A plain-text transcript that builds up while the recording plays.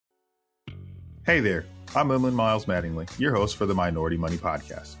Hey there, I'm Emlyn Miles Mattingly, your host for the Minority Money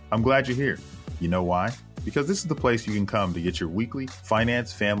Podcast. I'm glad you're here. You know why? Because this is the place you can come to get your weekly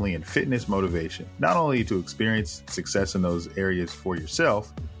finance, family, and fitness motivation, not only to experience success in those areas for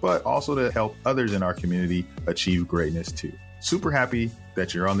yourself, but also to help others in our community achieve greatness too. Super happy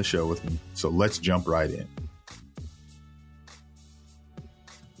that you're on the show with me, so let's jump right in.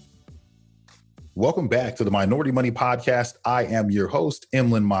 Welcome back to the Minority Money Podcast. I am your host,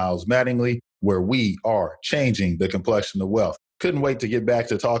 Emlyn Miles Mattingly, where we are changing the complexion of wealth. Couldn't wait to get back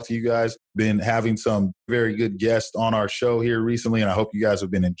to talk to you guys. Been having some very good guests on our show here recently, and I hope you guys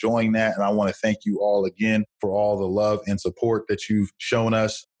have been enjoying that. And I want to thank you all again for all the love and support that you've shown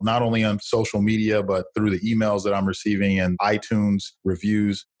us, not only on social media, but through the emails that I'm receiving and iTunes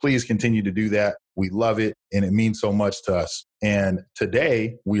reviews. Please continue to do that. We love it, and it means so much to us. And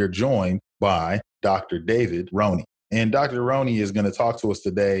today we are joined by Dr. David Roney. And Dr. Roney is going to talk to us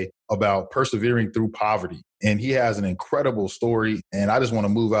today about persevering through poverty. And he has an incredible story. And I just want to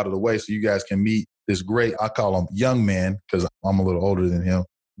move out of the way so you guys can meet this great, I call him young man because I'm a little older than him.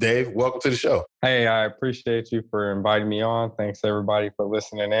 Dave, welcome to the show. Hey, I appreciate you for inviting me on. Thanks everybody for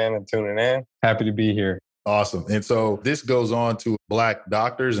listening in and tuning in. Happy to be here. Awesome. And so this goes on to Black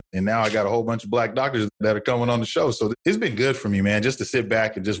doctors. And now I got a whole bunch of Black doctors that are coming on the show. So it's been good for me, man, just to sit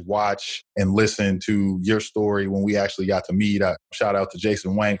back and just watch and listen to your story when we actually got to meet. Shout out to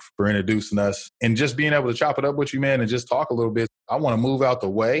Jason Wank for introducing us and just being able to chop it up with you, man, and just talk a little bit. I want to move out the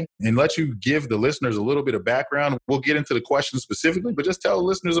way and let you give the listeners a little bit of background. We'll get into the questions specifically, but just tell the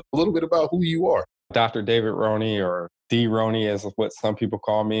listeners a little bit about who you are. Dr. David Roney, or D. Roney is what some people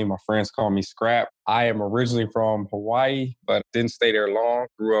call me. My friends call me Scrap. I am originally from Hawaii, but didn't stay there long.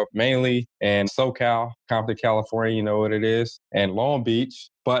 Grew up mainly in SoCal, Compton, California, you know what it is, and Long Beach.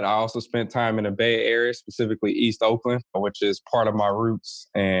 But I also spent time in the Bay Area, specifically East Oakland, which is part of my roots.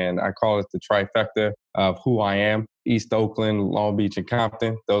 And I call it the trifecta of who I am. East Oakland, Long Beach, and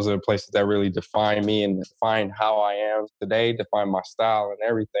Compton. Those are the places that really define me and define how I am today, define my style and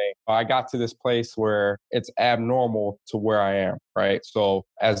everything. I got to this place where it's abnormal to where I am, right? So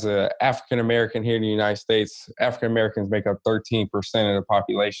as an African-American here in the United States, African-Americans make up 13% of the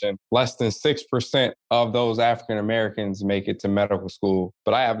population. Less than 6% of those African-Americans make it to medical school.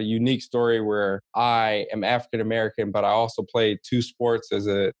 But I have a unique story where I am African-American, but I also played two sports as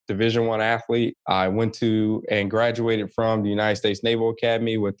a Division I athlete. I went to and graduated from the United States Naval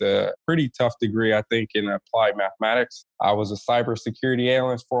Academy with a pretty tough degree, I think, in applied mathematics. I was a cybersecurity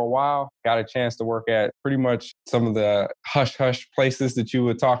analyst for a while, got a chance to work at pretty much some of the hush-hush places that you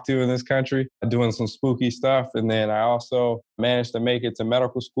would talk to in this country, doing some spooky stuff. And then I also managed to make it to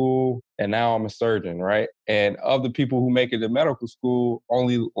medical school, and now I'm a surgeon, right? And of the people who make it to medical school,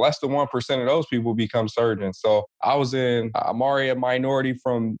 only less than 1% of those people become surgeons. So I was I'm already a minority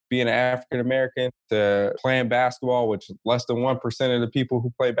from being an African-American to playing basketball, which less than 1% of the people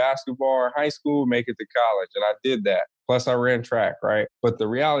who play basketball in high school make it to college. And I did that. Plus I ran track, right? But the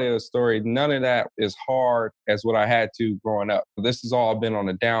reality of the story, none of that is hard as what I had to growing up. This has all been on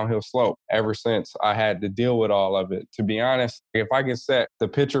a downhill slope ever since I had to deal with all of it. To be honest, if I can set the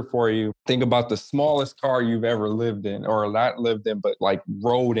picture for you, think about the smallest car you've ever lived in, or not lived in, but like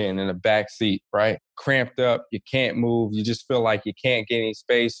rode in a back seat, right? Cramped up, you can't move, you just feel like you can't get any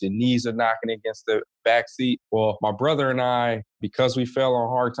space, your knees are knocking against the back seat. Well, my brother and I, because we fell on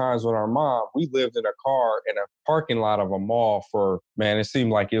hard times with our mom, we lived in a car in a parking lot of a mall for, man, it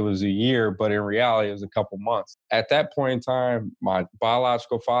seemed like it was a year, but in reality, it was a couple months. At that point in time, my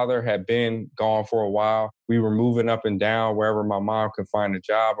biological father had been gone for a while. We were moving up and down wherever my mom could find a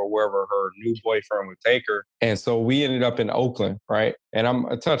job or wherever her new boyfriend would take her. And so we ended up in Oakland, right? And I'm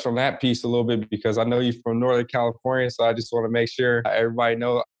going to touch on that piece a little bit because I know you're from Northern California, so I just want to make sure everybody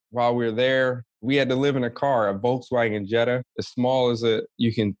knows while we were there, we had to live in a car, a Volkswagen Jetta, as small as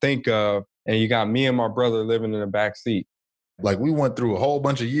you can think of. And you got me and my brother living in the back seat. Like we went through a whole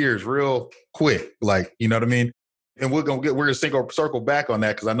bunch of years real quick, like, you know what I mean? And we're going to circle back on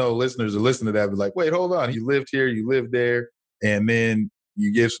that because I know listeners are listening to that. Be like, wait, hold on. You lived here, you lived there. And then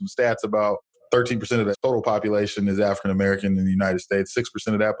you give some stats about 13% of the total population is African-American in the United States.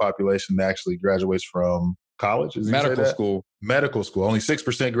 6% of that population actually graduates from college. Medical school. Medical school. Only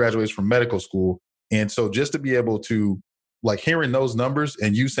 6% graduates from medical school. And so just to be able to, like, hearing those numbers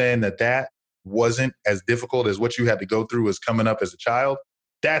and you saying that wasn't as difficult as what you had to go through as coming up as a child,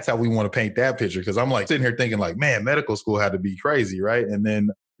 that's how we want to paint that picture. Because I'm like sitting here thinking like, man, medical school had to be crazy, right? And then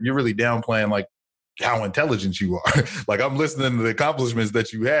you're really downplaying like how intelligent you are. Like I'm listening to the accomplishments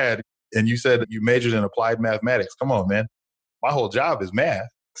that you had, and you said that you majored in applied mathematics. Come on, man. My whole job is math.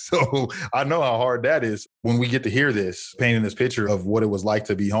 So I know how hard that is when we get to hear this, painting this picture of what it was like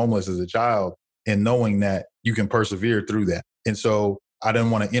to be homeless as a child. and knowing that you can persevere through that. And so I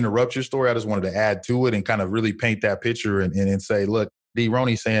didn't want to interrupt your story. I just wanted to add to it and kind of really paint that picture and say, look, D.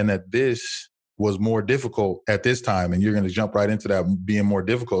 Roney saying that this was more difficult at this time, and you're going to jump right into that being more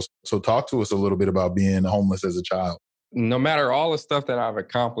difficult. So talk to us a little bit about being homeless as a child. No matter all the stuff that I've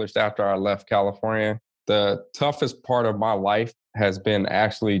accomplished after I left California, the toughest part of my life has been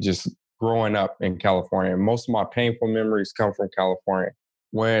actually just growing up in California. Most of my painful memories come from California.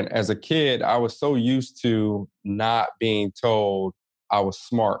 When, as a kid, I was so used to not being told I was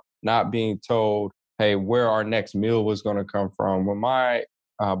smart, not being told, hey, where our next meal was going to come from. When my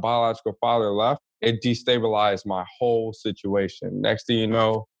biological father left, it destabilized my whole situation. Next thing you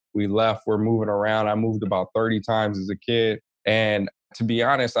know, we left, we're moving around. I moved about 30 times as a kid. And to be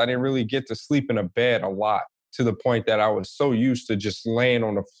honest, I didn't really get to sleep in a bed a lot, to the point that I was so used to just laying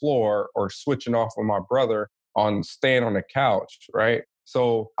on the floor or switching off with my brother on staying on the couch, right?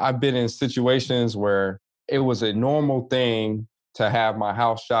 So I've been in situations where it was a normal thing to have my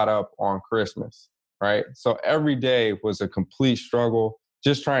house shot up on Christmas, right? So every day was a complete struggle,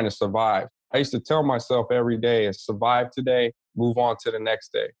 just trying to survive. I used to tell myself every day is survive today, move on to the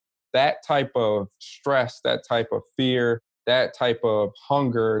next day. That type of stress, that type of fear, that type of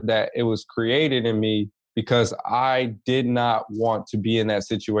hunger that it was created in me because I did not want to be in that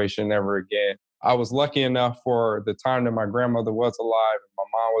situation ever again. I was lucky enough for the time that my grandmother was alive and my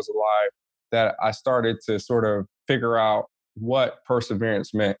mom was alive that I started to sort of figure out what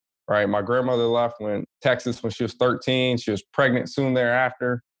perseverance meant, right? My grandmother left when Texas when she was 13. She was pregnant soon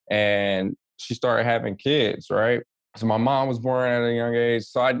thereafter and she started having kids, right? So my mom was born at a young age.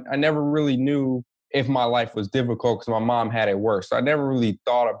 So I never really knew if my life was difficult because my mom had it worse. So I never really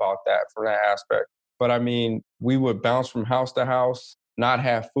thought about that from that aspect. But I mean, we would bounce from house to house, not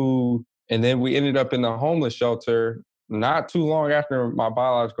have food. And then we ended up in the homeless shelter not too long after my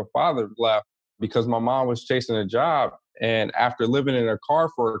biological father left because my mom was chasing a job. And after living in a car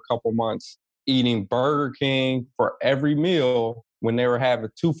for a couple months, eating Burger King for every meal when they were having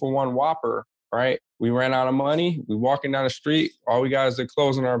 2-for-1 Whopper, right? We ran out of money. We walking down the street. All we got is the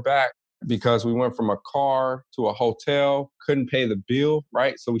clothes on our back because we went from a car to a hotel, couldn't pay the bill,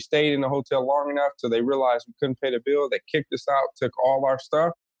 right? So we stayed in the hotel long enough till they realized we couldn't pay the bill. They kicked us out, took all our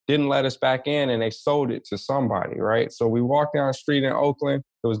stuff, didn't let us back in, and they sold it to somebody, right? So we walked down the street in Oakland.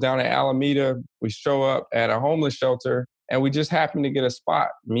 It was down in Alameda. We show up at a homeless shelter, and we just happened to get a spot,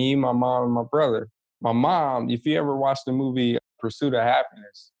 me, my mom, and my brother. My mom, if you ever watched the movie Pursuit of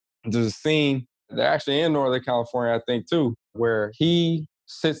Happiness, there's a scene, they're actually in Northern California, I think, too, where he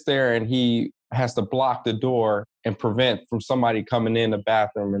sits there and he has to block the door and prevent from somebody coming in the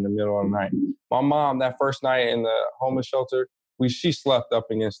bathroom in the middle of the night. My mom, that first night in the homeless shelter, she slept up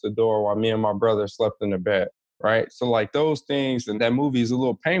against the door while me and my brother slept in the bed, right? So like those things, and that movie is a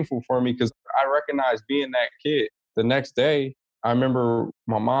little painful for me because I recognize being that kid. The next day, I remember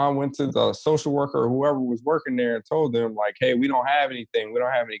my mom went to the social worker or whoever was working there and told them like, hey, we don't have anything. We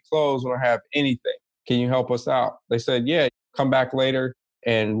don't have any clothes. We don't have anything. Can you help us out? They said, yeah, come back later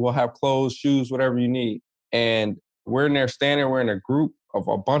and we'll have clothes, shoes, whatever you need. And we're in there standing, we're in a group of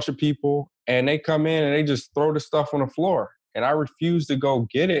a bunch of people and they come in and they just throw the stuff on the floor. And I refused to go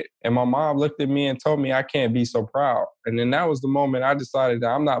get it. And my mom looked at me and told me I can't be so proud. And then that was the moment I decided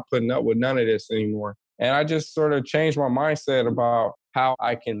that I'm not putting up with none of this anymore. And I just sort of changed my mindset about how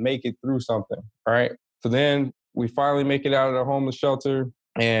I can make it through something. All right. So then we finally make it out of the homeless shelter.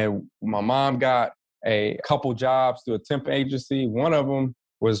 And my mom got a couple jobs through a temp agency. One of them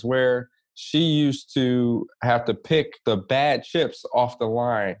was where she used to have to pick the bad chips off the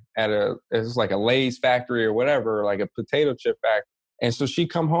line at it's like a Lay's factory or whatever, like a potato chip factory. And so she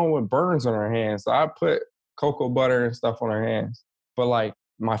come home with burns on her hands. So I put cocoa butter and stuff on her hands. But like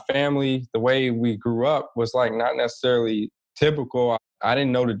my family, the way we grew up was like not necessarily typical. I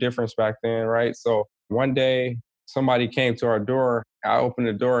didn't know the difference back then, right? So one day somebody came to our door. I opened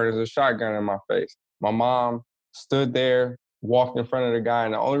the door and there's a shotgun in my face. My mom stood there, walked in front of the guy.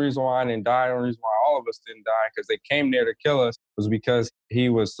 And the only reason why I didn't die, the only reason why all of us didn't die, because they came there to kill us, was because he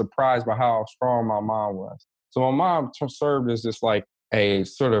was surprised by how strong my mom was. So my mom served as just like a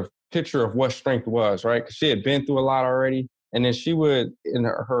sort of picture of what strength was, right? Because she had been through a lot already. And then she would, in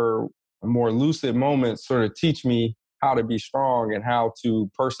her more lucid moments, sort of teach me how to be strong and how to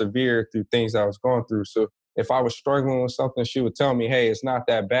persevere through things I was going through. So if I was struggling with something, she would tell me, hey, it's not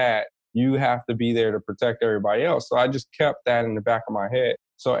that bad. You have to be there to protect everybody else. So I just kept that in the back of my head.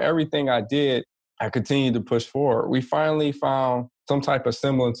 So everything I did, I continued to push forward. We finally found some type of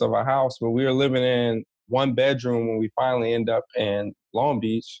semblance of a house, but we were living in one bedroom when we finally end up in Long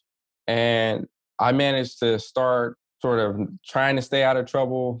Beach. And I managed to start sort of trying to stay out of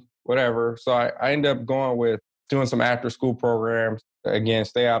trouble, whatever. So I ended up going with doing some after school programs. Again,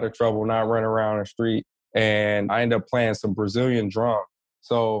 stay out of trouble, not run around the street. And I ended up playing some Brazilian drum.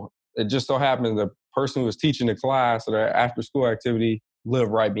 So it just so happened the person who was teaching the class or the after school activity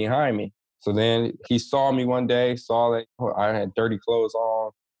lived right behind me. So then he saw me one day, saw that I had dirty clothes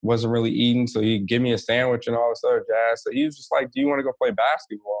on, wasn't really eating. So he'd give me a sandwich and all this other jazz. So he was just like, do you want to go play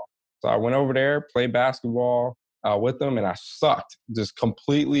basketball? So I went over there, played basketball with him, and I sucked, just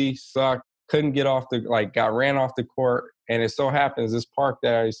completely sucked. Couldn't get off got ran off the court. And it so happens this park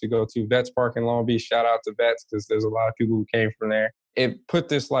that I used to go to, Vets Park in Long Beach, shout out to Vets because there's a lot of people who came from there. It put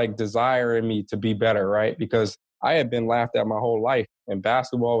this like desire in me to be better, right? Because I had been laughed at my whole life and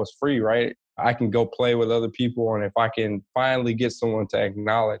basketball was free, right? I can go play with other people. And if I can finally get someone to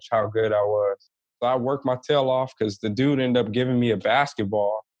acknowledge how good I was. So I worked my tail off because the dude ended up giving me a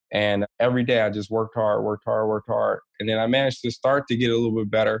basketball. And every day I just worked hard. And then I managed to start to get a little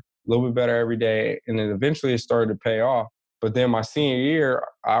bit better every day. And then eventually it started to pay off. But then my senior year,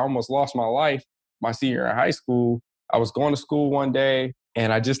 I almost lost my life. My senior year in high school, I was going to school one day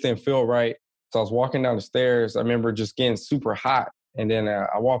and I just didn't feel right. So I was walking down the stairs. I remember just getting super hot. And then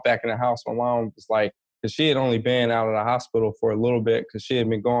I walked back in the house. My mom was like, because she had only been out of the hospital for a little bit because she had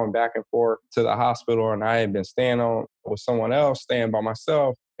been going back and forth to the hospital and I had been staying on with someone else, staying by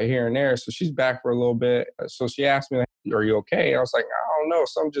myself here and there. So she's back for a little bit. So she asked me, like, are you okay? I was like, I don't know.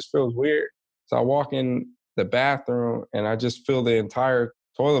 Something just feels weird. So I walk in the bathroom and I just fill the entire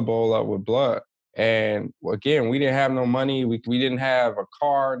toilet bowl up with blood. And again, we didn't have no money. We didn't have a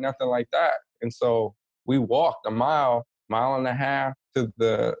car, nothing like that. And so we walked a mile and a half to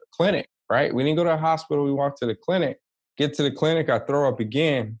the clinic, right? We didn't go to the hospital. We walked to the clinic. Get to the clinic, I throw up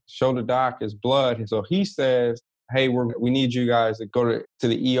again, show the doc his blood. And so he says, hey, we need you guys to go to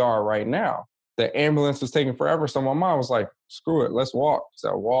the ER right now. The ambulance was taking forever. So my mom was like, screw it, let's walk.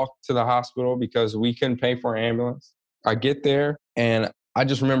 So I walked to the hospital because we couldn't pay for an ambulance. I get there and I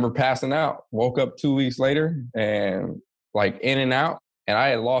just remember passing out. Woke up 2 weeks later and like in and out. And I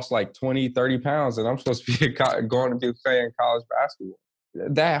had lost like 20, 30 pounds and I'm supposed to be going to be playing college basketball.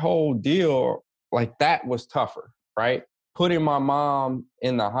 That whole deal, like that was tougher, right? Putting my mom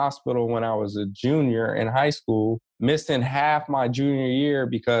in the hospital when I was a junior in high school, missing half my junior year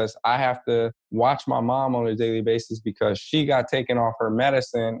because I have to watch my mom on a daily basis because she got taken off her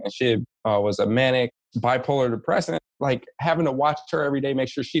medicine and she was a manic bipolar depressant. Like having to watch her every day, make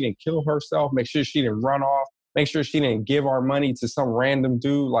sure she didn't kill herself, make sure she didn't run off, make sure she didn't give our money to some random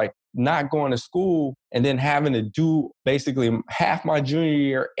dude, like not going to school and then having to do basically half my junior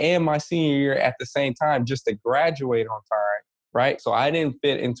year and my senior year at the same time just to graduate on time, right? So I didn't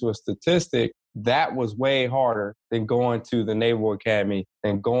fit into a statistic. That was way harder than going to the Naval Academy,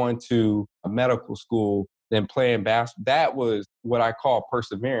 than going to a medical school, than playing basketball. That was what I call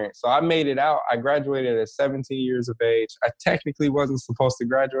perseverance. So I made it out. I graduated at 17 years of age. I technically wasn't supposed to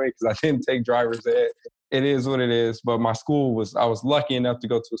graduate because I didn't take driver's ed. It is what it is. But my school I was lucky enough to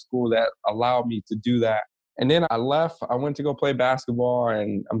go to a school that allowed me to do that. And then I left. I went to go play basketball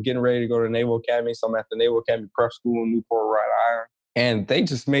and I'm getting ready to go to the Naval Academy. So I'm at the Naval Academy Prep School in Newport, Rhode Island. And they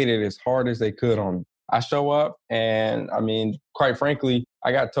just made it as hard as they could on me. I show up and I mean, quite frankly,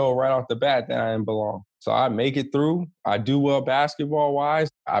 I got told right off the bat that I didn't belong. So I make it through. I do well basketball wise.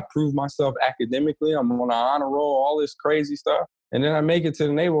 I prove myself academically. I'm on an honor roll, all this crazy stuff. And then I make it to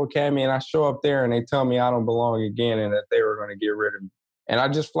the Naval Academy and I show up there and they tell me I don't belong again and that they were going to get rid of me. And I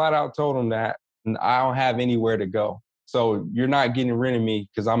just flat out told them that I don't have anywhere to go. So you're not getting rid of me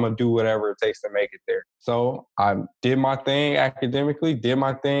because I'm going to do whatever it takes to make it there. So I did my thing academically, did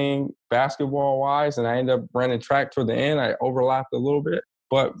my thing basketball-wise, and I ended up running track toward the end. I overlapped a little bit.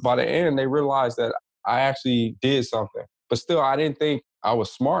 But by the end, they realized that I actually did something. But still, I didn't think I was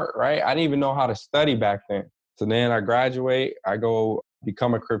smart, right? I didn't even know how to study back then. So then I graduate, I go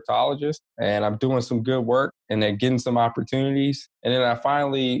become a cryptologist, and I'm doing some good work, and then getting some opportunities. And then I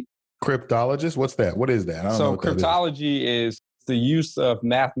finally... Cryptologist? What's that? What is that? I don't know what cryptology is the use of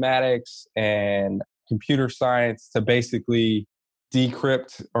mathematics and computer science to basically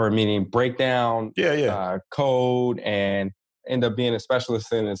decrypt, or meaning break down code, and end up being a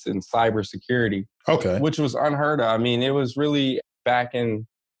specialist in cybersecurity. Okay. Which was unheard of. I mean, it was really back in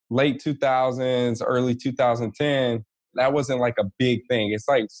late 2000s, early 2010. That wasn't like a big thing. It's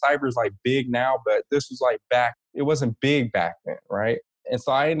like cyber's like big now, but this was like it wasn't big back then, right? And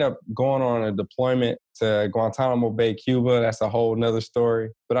so I ended up going on a deployment to Guantanamo Bay, Cuba. That's a whole nother story.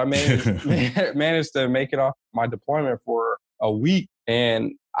 But I managed to make it off my deployment for a week.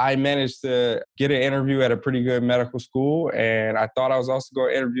 And I managed to get an interview at a pretty good medical school, and I thought I was also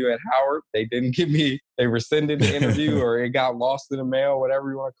going to interview at Howard. They didn't give me, they rescinded the interview or it got lost in the mail, whatever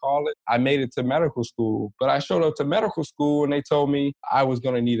you want to call it. I made it to medical school, but I showed up to medical school and they told me I was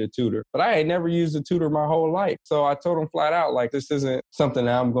going to need a tutor. But I had never used a tutor my whole life. So I told them flat out, like, this isn't something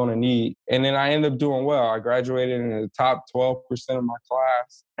that I'm going to need. And then I ended up doing well. I graduated in the top 12% of my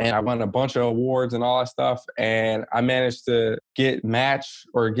class. And I won a bunch of awards and all that stuff. And I managed to get matched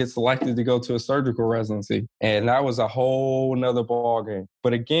or get selected to go to a surgical residency. And that was a whole nother ballgame.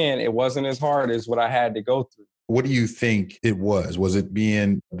 But again, it wasn't as hard as what I had to go through. What do you think it was? Was it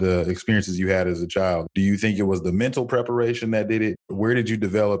being the experiences you had as a child? Do you think it was the mental preparation that did it? Where did you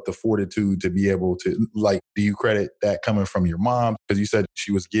develop the fortitude to be able to, like, do you credit that coming from your mom? Because you said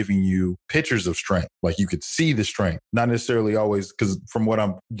she was giving you pictures of strength, like you could see the strength, not necessarily always, because from what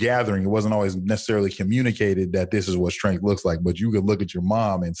I'm gathering, it wasn't always necessarily communicated that this is what strength looks like, but you could look at your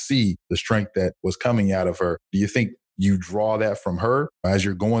mom and see the strength that was coming out of her. Do you think you draw that from her as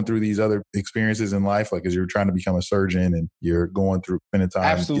you're going through these other experiences in life, like as you're trying to become a surgeon and you're going through spending time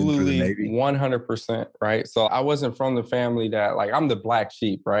Absolutely, through the Navy? 100%, right? So I wasn't from the family that, like, I'm the black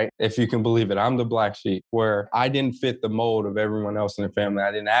sheep, right? If you can believe it, I'm the black sheep, where I didn't fit the mold of everyone else in the family.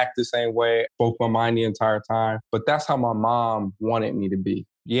 I didn't act the same way, spoke my mind the entire time, but that's how my mom wanted me to be.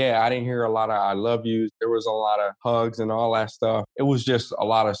 Yeah, I didn't hear a lot of I love yous. There was a lot of hugs and all that stuff. It was just a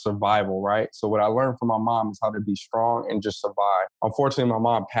lot of survival, right? So what I learned from my mom is how to be strong and just survive. Unfortunately, my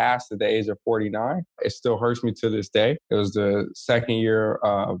mom passed at the age of 49. It still hurts me to this day. It was the second year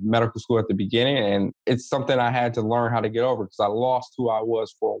of medical school at the beginning, and it's something I had to learn how to get over because I lost who I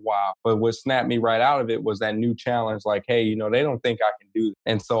was for a while. But what snapped me right out of it was that new challenge, like, hey, they don't think I can do this.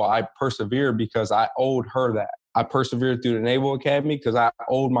 And so I persevered because I owed her that. I persevered through the Naval Academy because I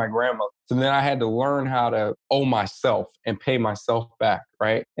owed my grandmother. So then I had to learn how to owe myself and pay myself back,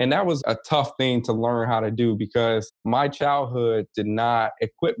 right? And that was a tough thing to learn how to do because my childhood did not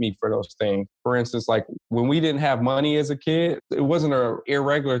equip me for those things. For instance, like when we didn't have money as a kid, it wasn't an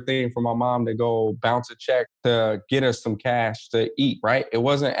irregular thing for my mom to go bounce a check to get us some cash to eat, right? It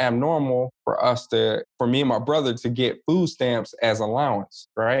wasn't abnormal for me and my brother to get food stamps as allowance,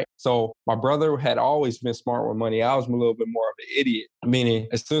 right? So my brother had always been smart with money. I was a little bit more of an idiot, meaning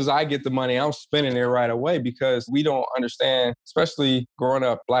as soon as I get the money, I'm spending it right away because we don't understand, especially growing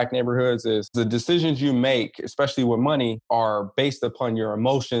up Black neighborhoods, is the decisions you make, especially with money, are based upon your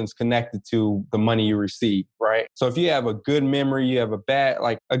emotions connected to the money you receive, right? So if you have a good memory, you have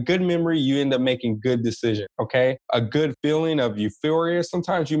a good memory, you end up making good decisions, okay? A good feeling of euphoria,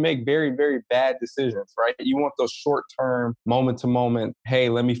 sometimes you make very, very bad decisions, right? You want those short-term, moment-to-moment, hey,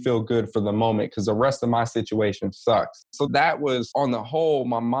 let me feel good for the moment because the rest of my situation sucks. So that was, on the whole,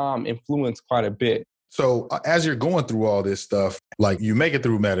 my mom influenced quite a bit. So as you're going through all this stuff, like you make it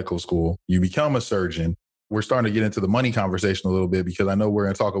through medical school, you become a surgeon. We're starting to get into the money conversation a little bit because I know we're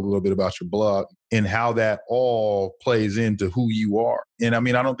going to talk a little bit about your blog and how that all plays into who you are. And I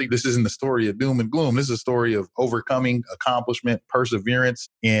mean, I don't think this isn't the story of doom and gloom. This is a story of overcoming, accomplishment, perseverance,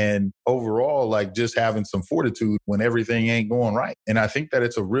 and overall, like just having some fortitude when everything ain't going right. And I think that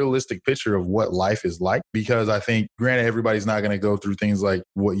it's a realistic picture of what life is like because I think, granted, everybody's not going to go through things like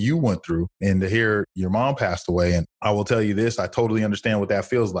what you went through. And to hear your mom passed away, and I will tell you this, I totally understand what that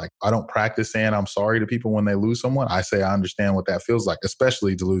feels like. I don't practice saying I'm sorry to people when they lose someone. I say I understand what that feels like,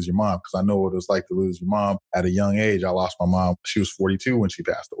 especially to lose your mom, because I know what it was like to lose your mom at a young age. I lost my mom. She was 42 when she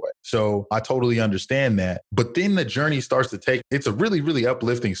passed away. So I totally understand that. But then the journey starts to it's a really, really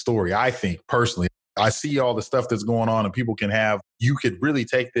uplifting story, I think, personally. I see all the stuff that's going on and people you could really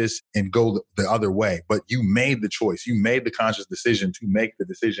take this and go the other way, but you made the choice. You made the conscious decision to make the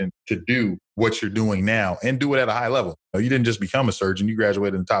decision to do what you're doing now and do it at a high level. You didn't just become a surgeon. You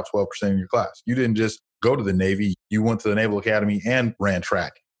graduated in the top 12% in your class. You didn't just go to the Navy. You went to the Naval Academy and ran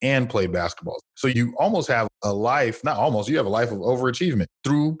track and played basketball. So you almost have a life, not almost, you have a life of overachievement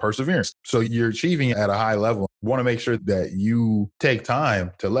through perseverance. So you're achieving at a high level. You want to make sure that you take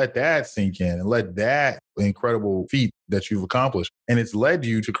time to let that sink in and let that incredible feat that you've accomplished. And it's led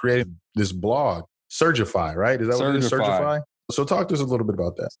you to create this blog, Surgify, right? Is that what it is? Surgify? So talk to us a little bit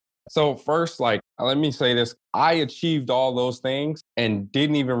about that. So first, let me say this. I achieved all those things and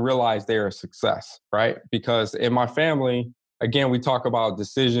didn't even realize they're a success, right? Because in my family, again, we talk about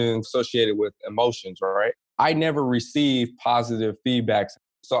decisions associated with emotions, right? I never received positive feedbacks.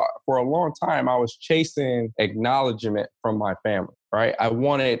 So for a long time, I was chasing acknowledgement from my family, right? I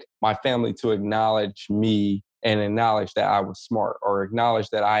wanted my family to acknowledge me and acknowledge that I was smart or acknowledge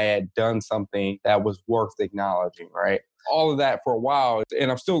that I had done something that was worth acknowledging, right? All of that for a while.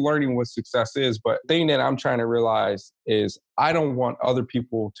 And I'm still learning what success is. But the thing that I'm trying to realize is I don't want other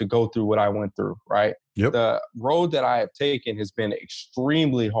people to go through what I went through, right? Yep. The road that I have taken has been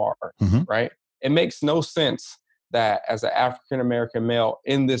extremely hard, right? It makes no sense that as an African-American male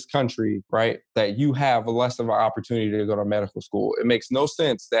in this country, right, that you have less of an opportunity to go to medical school. It makes no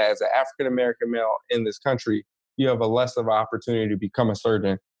sense that as an African-American male in this country, you have a less of an opportunity to become a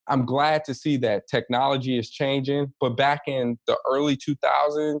surgeon. I'm glad to see that technology is changing, but back in the early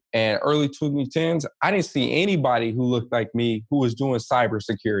 2000s and early 2010s, I didn't see anybody who looked like me who was doing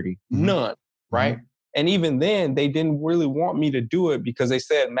cybersecurity. None, right? And even then, they didn't really want me to do it because they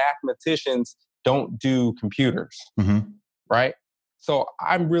said mathematicians don't do computers, right? So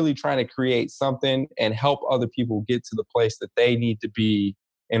I'm really trying to create something and help other people get to the place that they need to be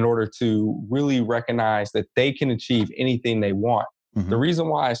in order to really recognize that they can achieve anything they want. The reason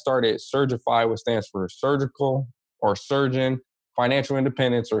why I started Surgify, which stands for surgical or surgeon, financial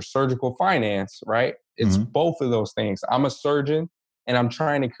independence, or surgical finance, right? It's both of those things. I'm a surgeon and I'm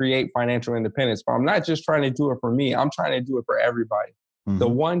trying to create financial independence, but I'm not just trying to do it for me. I'm trying to do it for everybody. The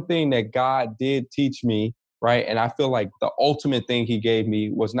one thing that God did teach me, right? And I feel like the ultimate thing he gave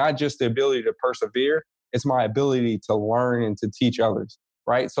me was not just the ability to persevere, it's my ability to learn and to teach others,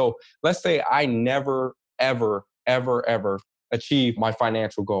 right? So let's say I never, ever, ever, ever achieve my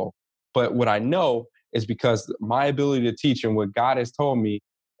financial goal. But what I know is because my ability to teach and what God has told me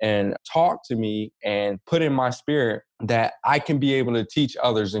and talk to me and put in my spirit that I can be able to teach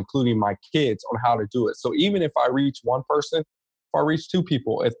others, including my kids, on how to do it. So even if I reach one person, if I reach two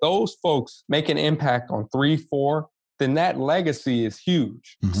people, if those folks make an impact on 3, 4, then that legacy is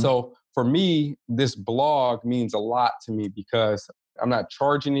huge. So for me, this blog means a lot to me because I'm not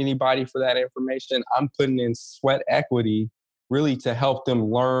charging anybody for that information. I'm putting in sweat equity really to help them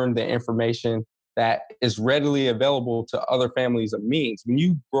learn the information that is readily available to other families of means. When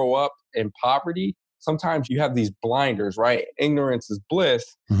you grow up in poverty, sometimes you have these blinders, right? Ignorance is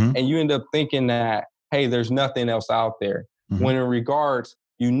bliss. And you end up thinking that, hey, there's nothing else out there. When in regards,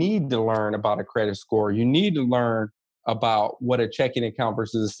 you need to learn about a credit score. You need to learn about what a checking account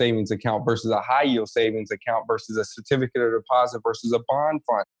versus a savings account versus a high yield savings account versus a certificate of deposit versus a bond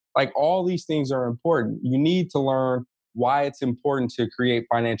fund. Like all these things are important. You need to learn why it's important to create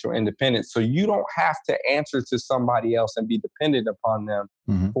financial independence. So you don't have to answer to somebody else and be dependent upon them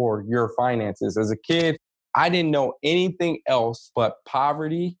for your finances. As a kid, I didn't know anything else but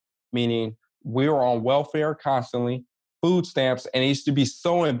poverty, meaning we were on welfare constantly, food stamps, and it used to be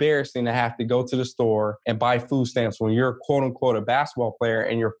so embarrassing to have to go to the store and buy food stamps when you're quote unquote a basketball player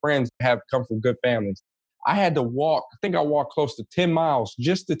and your friends have come from good families. I had to walk, I think I walked close to 10 miles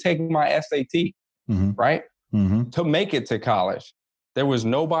just to take my SAT, right? To make it to college. There was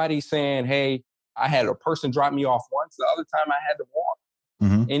nobody saying, hey, I had a person drop me off once. The other time I had to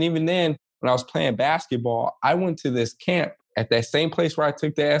walk. And even then, when I was playing basketball, I went to this camp at that same place where I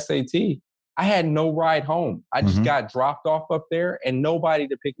took the SAT. I had no ride home. I just got dropped off up there and nobody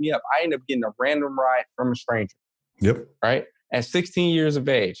to pick me up. I ended up getting a random ride from a stranger. Right? At 16 years of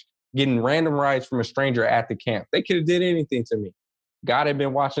age, getting random rides from a stranger at the camp. They could have did anything to me. God had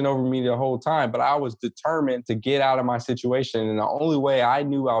been watching over me the whole time, but I was determined to get out of my situation. And the only way I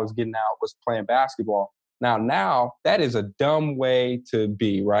knew I was getting out was playing basketball. Now that is a dumb way to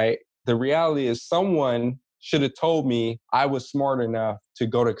be, right? The reality is someone should have told me I was smart enough to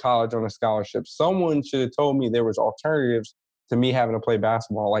go to college on a scholarship. Someone should have told me there was alternatives to me having to play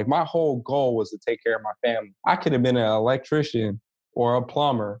basketball. Like my whole goal was to take care of my family. I could have been an electrician or a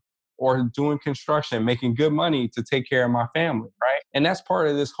plumber or doing construction, making good money to take care of my family, right? And that's part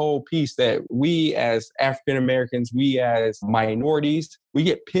of this whole piece that we as African Americans, we as minorities, we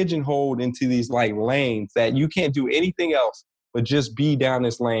get pigeonholed into these like lanes that you can't do anything else but just be down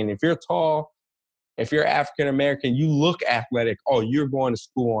this lane. If you're tall, if you're African American, you look athletic, oh, you're going to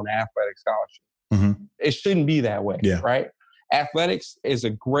school on an athletic scholarship. It shouldn't be that way, right? Athletics is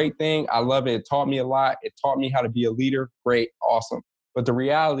a great thing. I love it. It taught me a lot. It taught me how to be a leader. Great, awesome. But the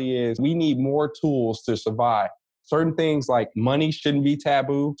reality is we need more tools to survive. Certain things like money shouldn't be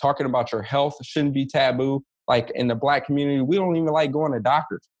taboo. Talking about your health shouldn't be taboo. Like in the Black community, we don't even like going to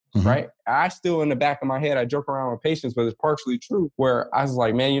doctors, right? I still in the back of my head, I joke around with patients, but it's partially true where I was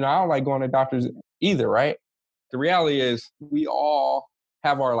like, man, I don't like going to doctors either, right? The reality is we all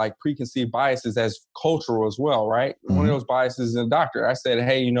have our like preconceived biases as cultural as well, right? One of those biases is a doctor. I said,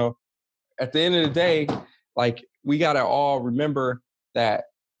 hey, at the end of the day, like we got to all remember that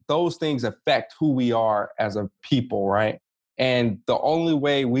those things affect who we are as a people, right? And the only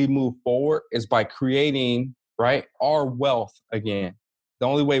way we move forward is by creating right? Our wealth again. The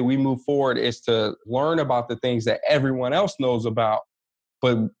only way we move forward is to learn about the things that everyone else knows about,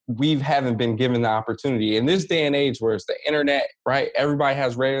 but we haven't been given the opportunity. In this day and age where it's the internet, right? Everybody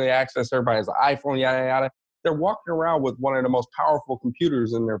has readily access. Everybody has an iPhone, yada, yada. They're walking around with one of the most powerful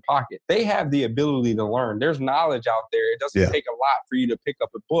computers in their pocket. They have the ability to learn. There's knowledge out there. It doesn't take a lot for you to pick up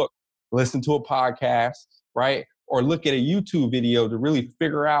a book, listen to a podcast, right? Or look at a YouTube video to really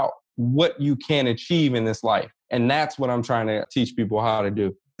figure out what you can achieve in this life. And that's what I'm trying to teach people how to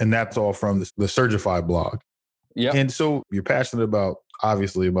do. And that's all from the Surgify blog. Yeah. And so you're passionate about,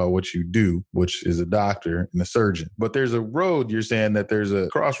 obviously, about what you do, which is a doctor and a surgeon. But there's a road, you're saying that there's a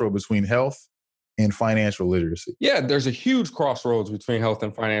crossroad between health and financial literacy. Yeah, there's a huge crossroads between health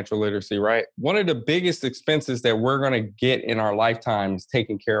and financial literacy, right? One of the biggest expenses that we're going to get in our lifetime is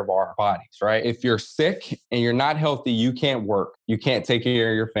taking care of our bodies, right? If you're sick and you're not healthy, you can't work, you can't take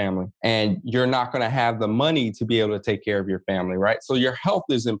care of your family, and you're not going to have the money to be able to take care of your family, right? So your health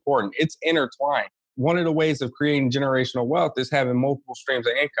is important. It's intertwined. One of the ways of creating generational wealth is having multiple streams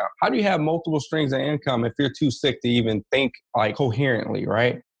of income. How do you have multiple streams of income if you're too sick to even think like coherently,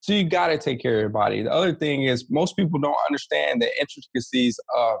 right? So you got to take care of your body. The other thing is most people don't understand the intricacies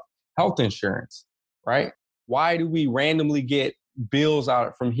of health insurance, right? Why do we randomly get bills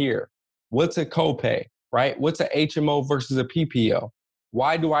out from here? What's a copay, right? What's a HMO versus a PPO?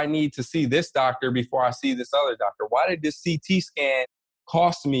 Why do I need to see this doctor before I see this other doctor? Why did this CT scan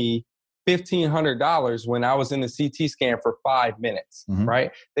cost me $1,500 when I was in the CT scan for 5 minutes, right?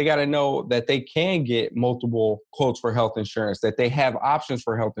 They got to know that they can get multiple quotes for health insurance, that they have options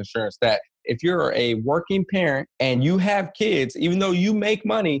for health insurance, that if you're a working parent and you have kids, even though you make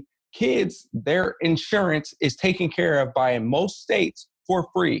money, kids, their insurance is taken care of by in most states for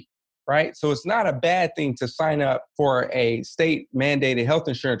free, right? So it's not a bad thing to sign up for a state mandated health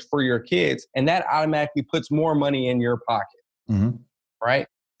insurance for your kids, and that automatically puts more money in your pocket, right?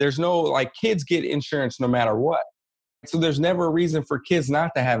 There's no, like, kids get insurance no matter what. So there's never a reason for kids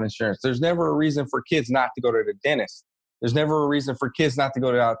not to have insurance. There's never a reason for kids not to go to the dentist. There's never a reason for kids not to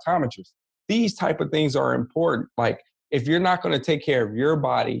go to the optometrist. These type of things are important. Like, if you're not going to take care of your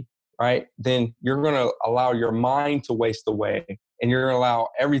body, right, then you're going to allow your mind to waste away, and you're going to allow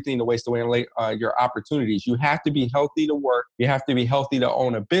everything to waste away and your opportunities. You have to be healthy to work. You have to be healthy to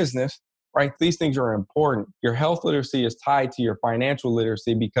own a business. Right? These things are important. Your health literacy is tied to your financial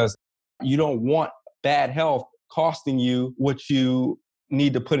literacy because you don't want bad health costing you what you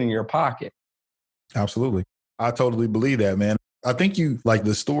need to put in your pocket. Absolutely. I totally believe that, man. I think you like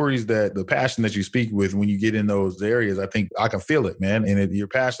the stories the passion that you speak with when you get in those areas. I think I can feel it, man. And you're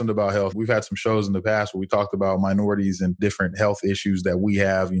passionate about health. We've had some shows in the past where we talked about minorities and different health issues that we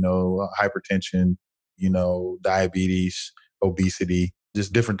have, hypertension, diabetes, obesity.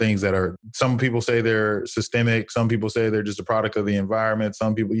 Just different things that are, some people say they're systemic. Some people say they're just a product of the environment.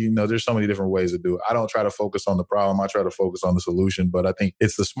 Some people, there's so many different ways to do it. I don't try to focus on the problem. I try to focus on the solution. But I think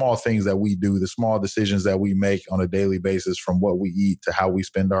it's the small things that we do, the small decisions that we make on a daily basis, from what we eat to how we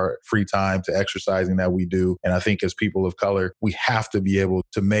spend our free time to exercising that we do. And I think as people of color, we have to be able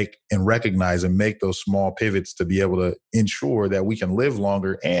to make and recognize and make those small pivots to be able to ensure that we can live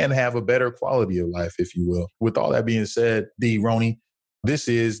longer and have a better quality of life, if you will. With all that being said, D. Roney, this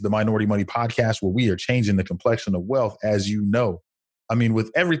is the Minority Money Podcast, where we are changing the complexion of wealth, as you know. I mean, with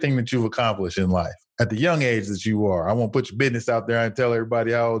everything that you've accomplished in life, at the young age that you are, I won't put your business out there and tell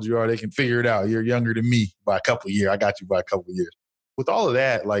everybody how old you are. They can figure it out. You're younger than me by a couple of years. I got you by a couple of years. With all of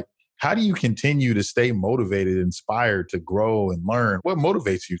that, like, how do you continue to stay motivated, inspired to grow and learn? What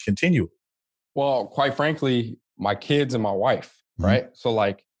motivates you continually? Well, quite frankly, my kids and my wife, right? So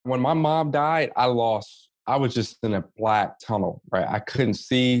like when my mom died, I was just in a black tunnel, right? I couldn't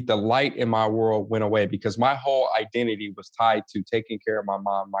see. The light in my world went away because my whole identity was tied to taking care of my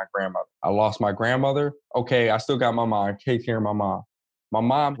mom, my grandmother. I lost my grandmother. Okay, I still got my mom. I take care of my mom. My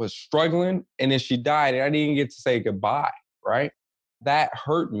mom was struggling, and then she died, and I didn't get to say goodbye, right? That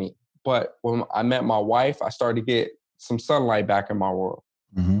hurt me. But when I met my wife, I started to get some sunlight back in my world.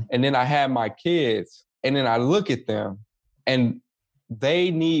 And then I had my kids, and then I look at them, and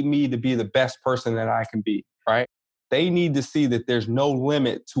they need me to be the best person that I can be, right? They need to see that there's no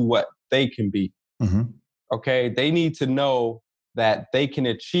limit to what they can be. Okay? They need to know that they can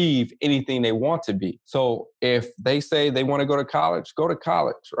achieve anything they want to be. So if they say they want to go to college,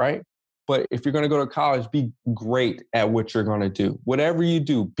 right? But if you're going to go to college, be great at what you're going to do. Whatever you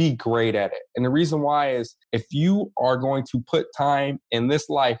do, be great at it. And the reason why is if you are going to put time in this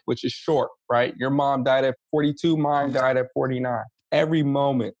life, which is short, right? Your mom died at 42, mine died at 49. Every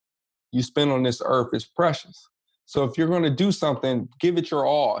moment you spend on this earth is precious. So if you're going to do something, give it your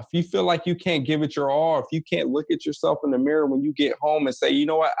all. If you feel like you can't give it your all, if you can't look at yourself in the mirror when you get home and say, you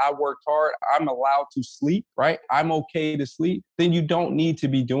know what, I worked hard, I'm allowed to sleep, right? I'm okay to sleep, then you don't need to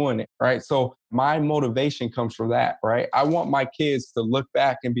be doing it, right? So my motivation comes from that, right? I want my kids to look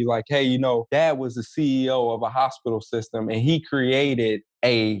back and be like, hey, dad was the CEO of a hospital system and he created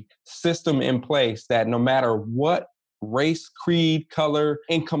a system in place that no matter what race, creed, color,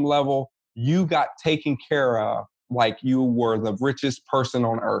 income level, you got taken care of like you were the richest person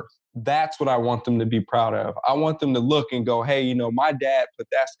on earth. That's what I want them to be proud of. I want them to look and go, hey, my dad put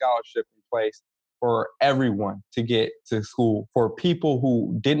that scholarship in place for everyone to get to school, for people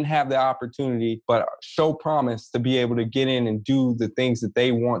who didn't have the opportunity, but show promise to be able to get in and do the things that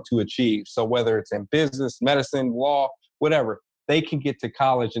they want to achieve. So whether it's in business, medicine, law, whatever, they can get to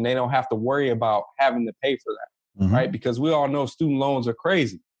college and they don't have to worry about having to pay for that, right? Because we all know student loans are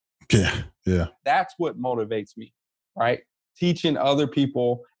crazy. Yeah. That's what motivates me, right? Teaching other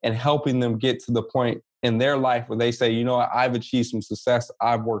people and helping them get to the point in their life where they say, I've achieved some success,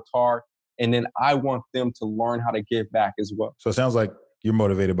 I've worked hard, and then I want them to learn how to give back as well. So it sounds like you're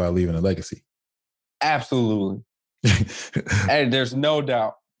motivated by leaving a legacy. Absolutely. And there's no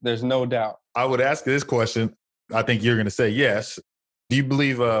doubt. There's no doubt. I would ask this question. I think you're going to say yes. Do you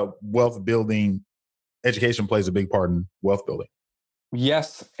believe wealth building, education plays a big part in wealth building?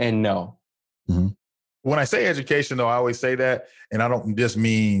 Yes and no. Mm-hmm. When I say education, though, I always say that, and I don't just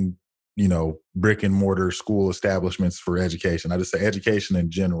mean, brick and mortar school establishments for education. I just say education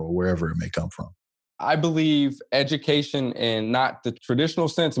in general, wherever it may come from. I believe education in not the traditional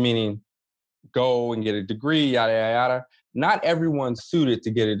sense, meaning go and get a degree, yada, yada, yada. Not everyone's suited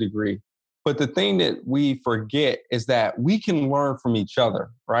to get a degree. But the thing that we forget is that we can learn from each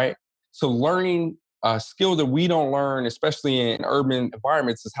other, right? So learning a skill that we don't learn, especially in urban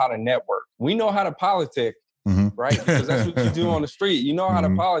environments, is how to network. We know how to politic, right? Because that's what you do on the street. You know how to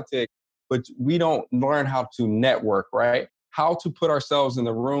politic, but we don't learn how to network, right? How to put ourselves in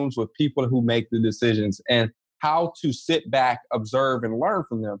the rooms with people who make the decisions and how to sit back, observe, and learn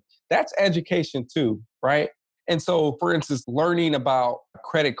from them. That's education too, right? And so, for instance, learning about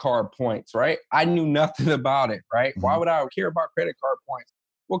credit card points, right? I knew nothing about it, right? Why would I care about credit card points?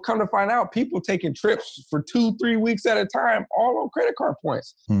 Well, come to find out, people taking trips for 2-3 weeks at a time, all on credit card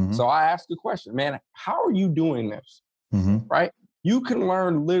points. So I asked the question, man, how are you doing this? Right? You can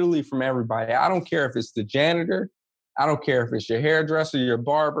learn literally from everybody. I don't care if it's the janitor. I don't care if it's your hairdresser, your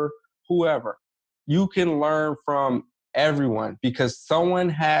barber, whoever. You can learn from everyone because someone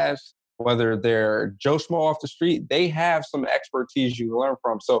has, whether they're Joe Schmo off the street, they have some expertise you can learn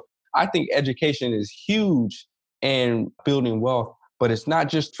from. So I think education is huge in building wealth. But it's not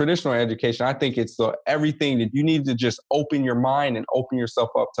just traditional education. I think it's everything that you need to just open your mind and open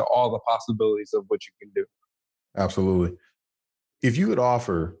yourself up to all the possibilities of what you can do. Absolutely. If you could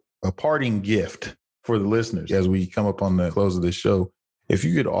offer a parting gift for the listeners as we come up on the close of this show, if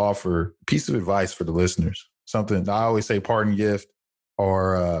you could offer a piece of advice for the listeners, something I always say parting gift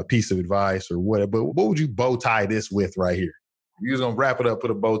or a piece of advice or whatever, but what would you bow tie this with right here? You're going to wrap it up, put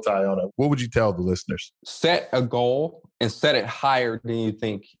a bow tie on it. What would you tell the listeners? Set a goal and set it higher than you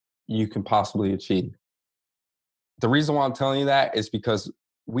think you can possibly achieve. The reason why I'm telling you that is because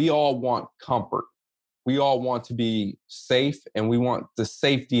we all want comfort. We all want to be safe and we want the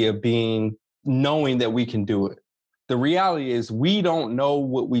safety of knowing that we can do it. The reality is we don't know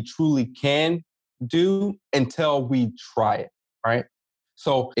what we truly can do until we try it, right?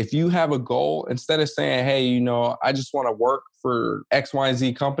 So if you have a goal, instead of saying, hey, I just want to work for X, Y, and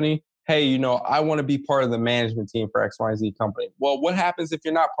Z company. Hey, I want to be part of the management team for X, Y, and Z company. Well, what happens if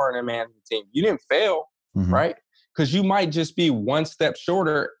you're not part of the management team? You didn't fail, right? Because you might just be one step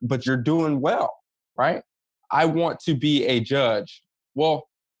shorter, but you're doing well, right? I want to be a judge. Well,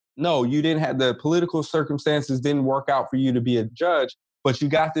 no, you didn't have the political circumstances didn't work out for you to be a judge, but you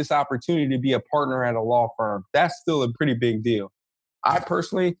got this opportunity to be a partner at a law firm. That's still a pretty big deal. I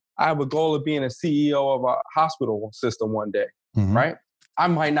have a goal of being a CEO of a hospital system one day, right? I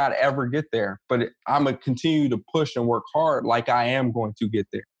might not ever get there, but I'm going to continue to push and work hard like I am going to get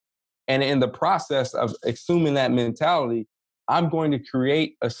there. And in the process of assuming that mentality, I'm going to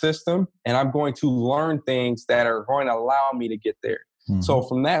create a system and I'm going to learn things that are going to allow me to get there. So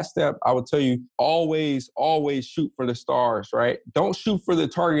from that step, I would tell you, always, always shoot for the stars, right? Don't shoot for the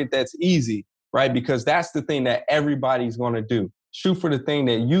target that's easy, right? Because that's the thing that everybody's going to do. Shoot for the thing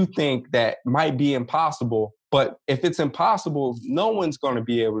that you think that might be impossible. But if it's impossible, no one's going to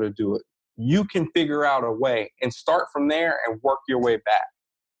be able to do it. You can figure out a way and start from there and work your way back.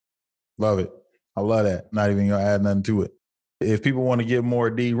 Love it. I love that. Not even going to add nothing to it. If people want to get more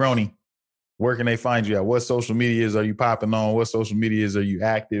D. Roney, where can they find you at? What social medias are you popping on? What social medias are you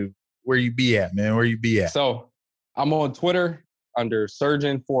active? Where you be at, man? Where you be at? So I'm on Twitter under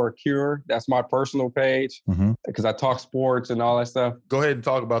Surgeon for a Cure. That's my personal page because I talk sports and all that stuff. Go ahead and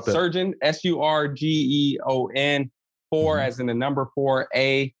talk about that. Surgeon, SURGEON, 4 as in the number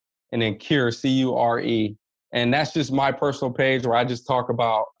 4A, and then Cure, CURE. And that's just my personal page where I just talk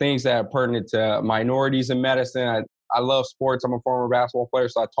about things that are pertinent to minorities in medicine. I love sports. I'm a former basketball player,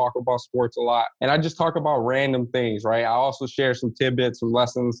 so I talk about sports a lot. And I just talk about random things, right? I also share some tidbits, some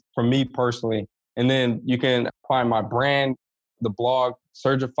lessons from me personally. And then you can find my brand, the blog,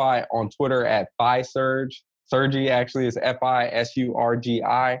 Surgify, on Twitter at FiSurg. Surgy actually is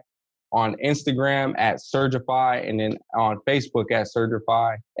FISURGI. On Instagram at Surgify, and then on Facebook at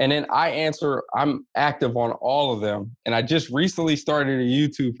Surgify. And then I'm active on all of them. And I just recently started a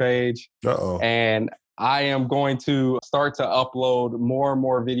YouTube page. And I am going to start to upload more and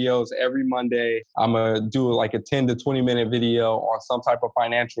more videos every Monday. I'm going to do like a 10 to 20 minute video on some type of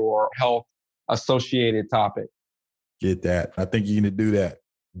financial or health associated topic. Get that. I think you need to do that.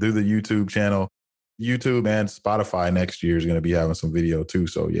 Do the YouTube channel. YouTube and Spotify next year is going to be having some video too.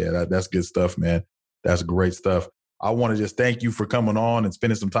 So yeah, that's good stuff, man. That's great stuff. I want to just thank you for coming on and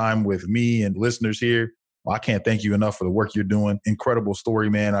spending some time with me and listeners here. I can't thank you enough for the work you're doing. Incredible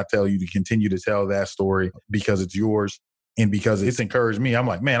story, man. I tell you to continue to tell that story because it's yours and because it's encouraged me. I'm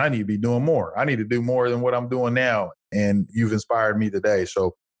like, man, I need to be doing more. I need to do more than what I'm doing now. And you've inspired me today.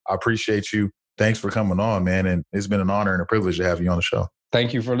 So I appreciate you. Thanks for coming on, man. And it's been an honor and a privilege to have you on the show.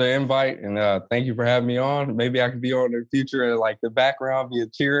 Thank you for the invite, and thank you for having me on. Maybe I could be on in the future, like the background, be a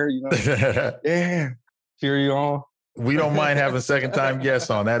cheerer, Yeah, cheer you on. We don't mind having second-time guests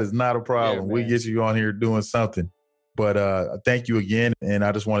on. That is not a problem. Yeah, we get you on here doing something. But thank you again, and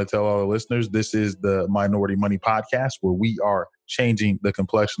I just want to tell all the listeners, this is the Minority Money Podcast, where we are changing the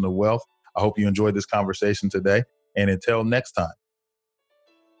complexion of wealth. I hope you enjoyed this conversation today, and until next time.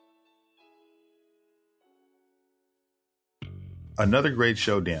 Another great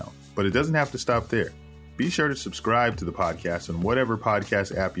show down, but it doesn't have to stop there. Be sure to subscribe to the podcast on whatever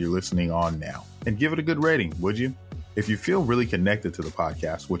podcast app you're listening on now, and give it a good rating, would you? If you feel really connected to the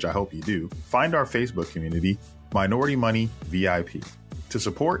podcast, which I hope you do, find our Facebook community, Minority Money VIP, to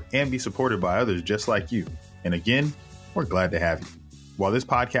support and be supported by others just like you. And again, we're glad to have you. While this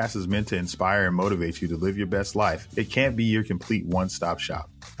podcast is meant to inspire and motivate you to live your best life, it can't be your complete one-stop shop.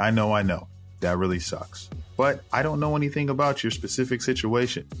 I know. That really sucks. But I don't know anything about your specific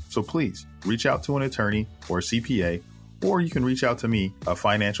situation. So please reach out to an attorney or a CPA, or you can reach out to me, a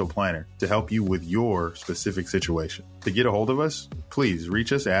financial planner, to help you with your specific situation. To get a hold of us, please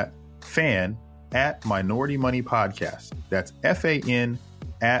reach us at fan@Minority Money Podcast. That's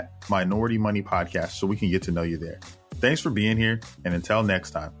FAN@Minority Money Podcast, so we can get to know you there. Thanks for being here, and until next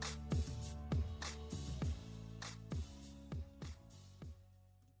time.